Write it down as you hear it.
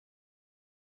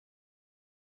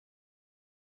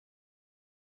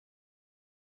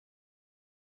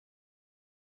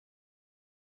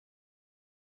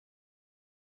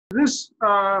This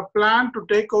plan to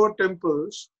take over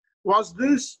temples, was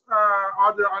this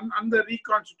under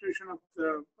reconstitution of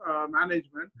the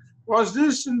management, was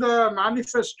this in the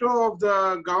manifesto of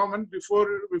the government before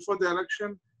the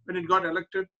election when it got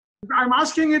elected? I'm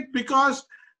asking it because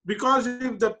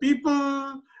if the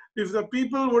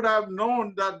people would have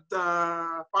known that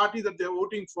the party that they're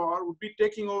voting for would be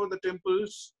taking over the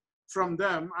temples from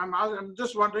them, I'm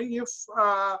just wondering if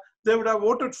they would have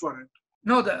voted for it.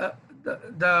 No,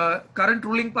 the current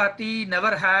ruling party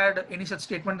never had any such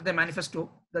statement in their manifesto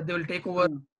that they will take over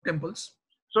temples.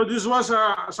 So this was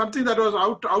something that was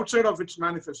outside of its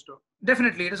manifesto.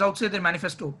 Definitely, it is outside their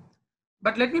manifesto.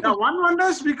 But let me. One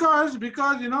wonders because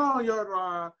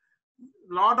your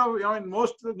lot of in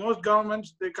most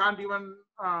governments they can't even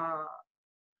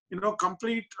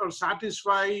complete or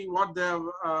satisfy what they have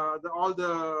all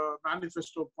the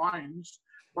manifesto points.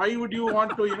 Why would you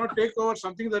want to take over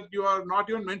something that you are not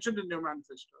even mentioned in your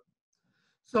manifesto?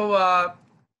 So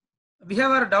we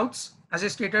have our doubts, as I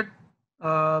stated.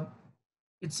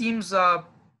 It seems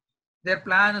their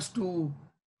plan is to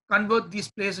convert these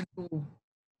places into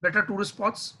better tourist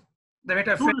spots.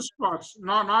 Tourist spots,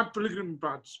 not pilgrim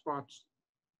spots.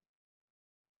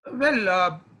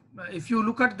 Well, if you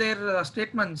look at their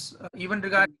statements, even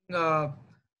regarding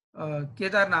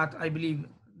Kedarnath, I believe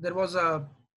there was a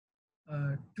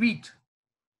tweet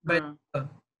by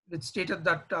which stated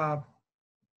that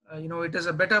it is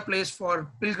a better place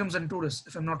for pilgrims and tourists,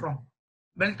 if I'm not wrong.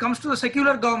 When it comes to the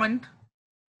secular government,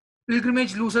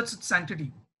 pilgrimage loses its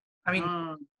sanctity. I mean,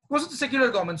 of course it's a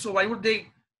secular government, so why would they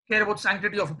care about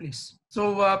sanctity of a place?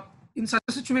 So in such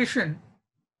a situation,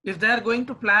 if they are going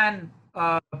to plan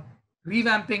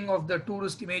revamping of the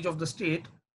tourist image of the state,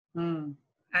 and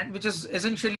which is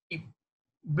essentially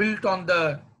built on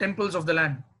the temples of the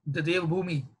land, the Dev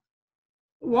Bhumi,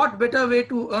 what better way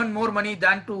to earn more money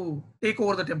than to take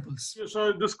over the temples?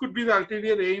 So this could be the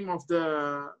ulterior aim of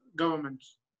the government.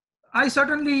 I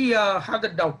certainly have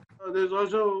that doubt. There's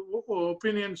also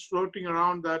opinions floating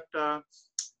around that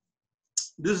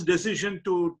this decision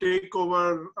to take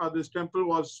over this temple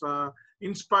was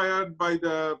inspired by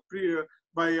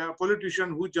by a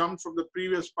politician who jumped from the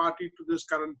previous party to this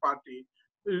current party.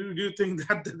 Do you think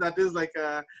that is like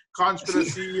a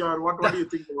conspiracy, or what do you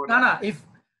think about it?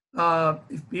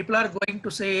 If people are going to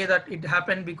say that it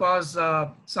happened because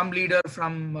some leader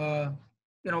from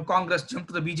Congress jumped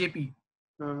to the BJP,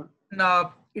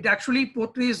 it actually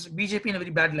portrays BJP in a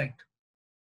very bad light.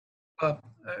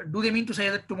 Do they mean to say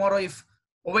that tomorrow if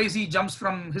Owaisi jumps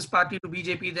from his party to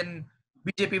BJP, then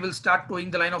BJP will start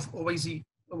towing the line of Owaisi,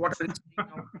 whatever it's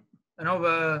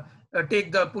now,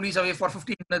 take the police away for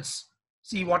 15 minutes,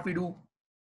 see what we do?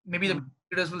 Maybe the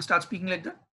leaders will start speaking like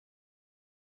that.